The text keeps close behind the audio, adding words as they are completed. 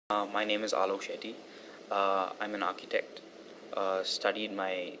My name is Alok Shetty. I'm an architect. Studied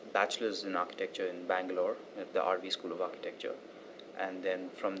my bachelor's in architecture in Bangalore at the RV School of Architecture. And then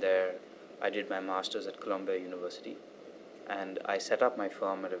from there, I did my master's at Columbia University. And I set up my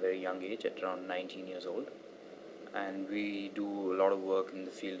firm at a very young age, at around 19 years old. And we do a lot of work in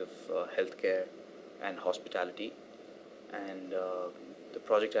the field of healthcare and hospitality. And the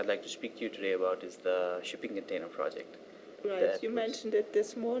project I'd like to speak to you today about is the shipping container project. Right, you mentioned it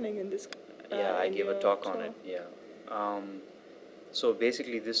this morning in this. Yeah, I gave a talk on it. Yeah. So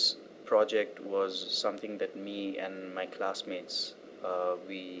basically, this project was something that me and my classmates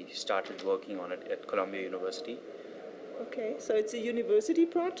we started working on it at Columbia University. Okay, so it's a university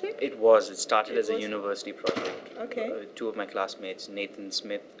project? It was. It started as a university project. Okay. Two of my classmates, Nathan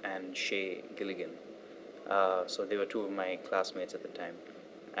Smith and Shay Gilligan. So they were two of my classmates at the time,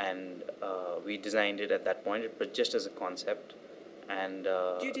 and we designed it at that point, but just as a concept. And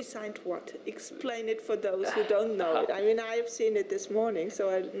You designed what? Explain it for those who don't know it. I mean, I've seen it this morning,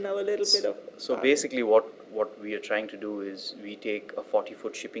 so I know a little bit of. So basically, what we are trying to do is we take a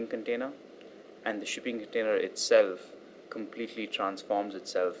 40-foot shipping container, and the shipping container itself completely transforms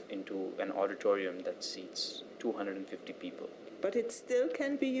itself into an auditorium that seats 250 people. But it still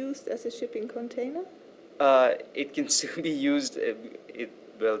can be used as a shipping container? It can still be used.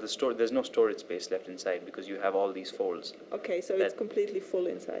 There's no storage space left inside because you have all these folds. Okay, so it's completely full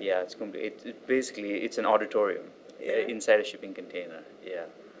inside. Yeah, it's complete. Basically it's an auditorium inside a shipping container. Yeah.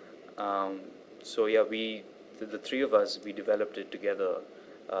 So yeah, the three of us, we developed it together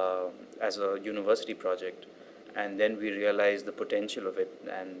as a university project, and then we realized the potential of it,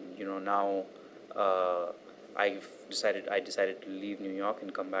 and now I decided to leave New York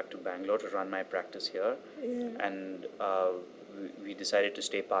and come back to Bangalore to run my practice here. Yeah. And we decided to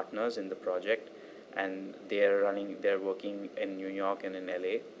stay partners in the project, and they're working in New York and in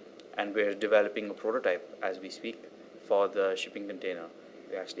LA, and we're developing a prototype as we speak for the shipping container.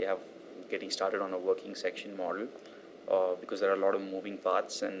 We actually have getting started on a working section model because there are a lot of moving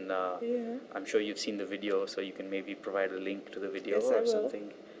parts, and I'm sure you've seen the video, so you can maybe provide a link to the video. Yes, or something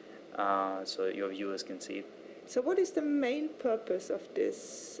so your viewers can see it. So what is the main purpose of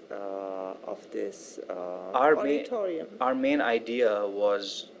this auditorium? Our main idea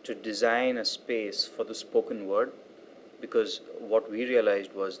was to design a space for the spoken word, because what we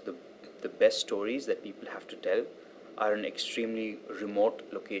realized was the best stories that people have to tell are in extremely remote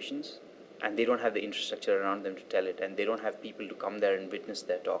locations, and they don't have the infrastructure around them to tell it, and they don't have people to come there and witness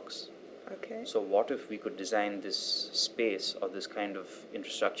their talks. Okay. So what if we could design this space or this kind of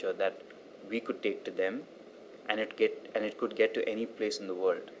infrastructure that we could take to them, and it could get to any place in the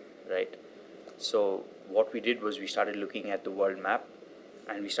world, right? So what we did was we started looking at the world map,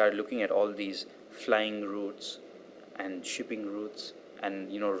 and we started looking at all these flying routes and shipping routes and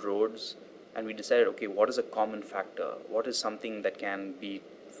roads, and we decided, okay, what is a common factor? What is something that can be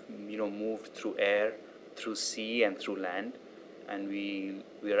moved through air, through sea, and through land? And we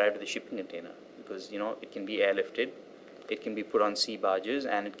arrived at the shipping container because it can be airlifted, it can be put on sea barges,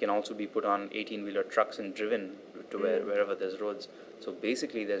 and it can also be put on 18-wheeler trucks and driven to wherever there's roads. So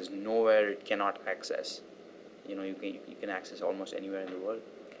basically, there's nowhere it cannot access. You can access almost anywhere in the world.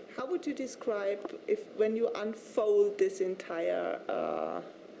 How would you describe when you unfold this entire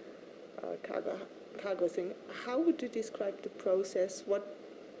cargo thing? How would you describe the process? What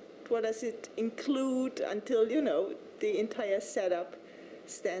does it include until the entire setup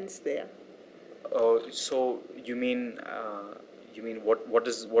stands there? So you mean what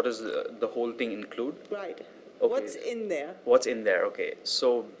does the whole thing include? Right. Okay. What's in there? What's in there? Okay.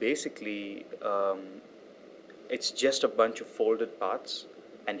 So basically, it's just a bunch of folded parts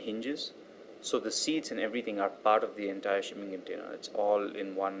and hinges. So the seats and everything are part of the entire shipping container. It's all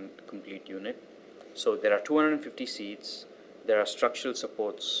in one complete unit. So there are 250 seats. There are structural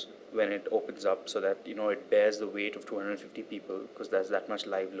supports when it opens up, so that it bears the weight of 250 people, because there's that much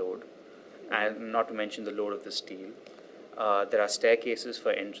live load, and not to mention the load of the steel. There are staircases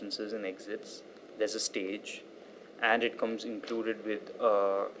for entrances and exits. There's a stage, and it comes included with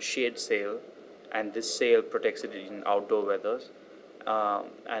a shade sail, and this sail protects it in outdoor weathers.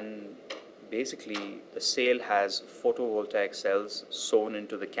 And basically, the sail has photovoltaic cells sewn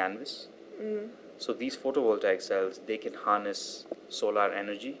into the canvas. So these photovoltaic cells, they can harness solar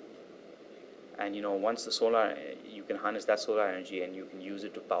energy, and once you can harness that solar energy, and you can use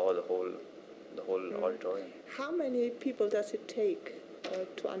it to power the whole auditorium. How many people does it take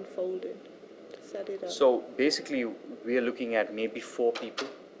to unfold it, to set it up? So basically, we are looking at maybe 4 people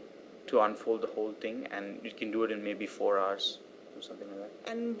to unfold the whole thing, and you can do it in maybe 4 hours or something like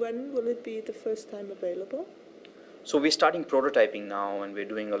that. And when will it be the first time available? So we're starting prototyping now, and we're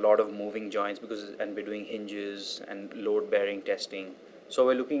doing a lot of moving joints and we're doing hinges and load bearing testing. So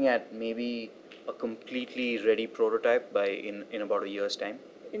we're looking at maybe a completely ready prototype in about a year's time.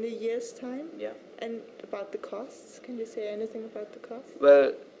 In a year's time? Yeah. And about the costs, can you say anything about the costs?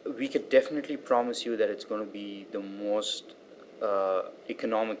 Well, we could definitely promise you that it's going to be the most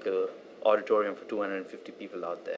economical auditorium for 250 people out there.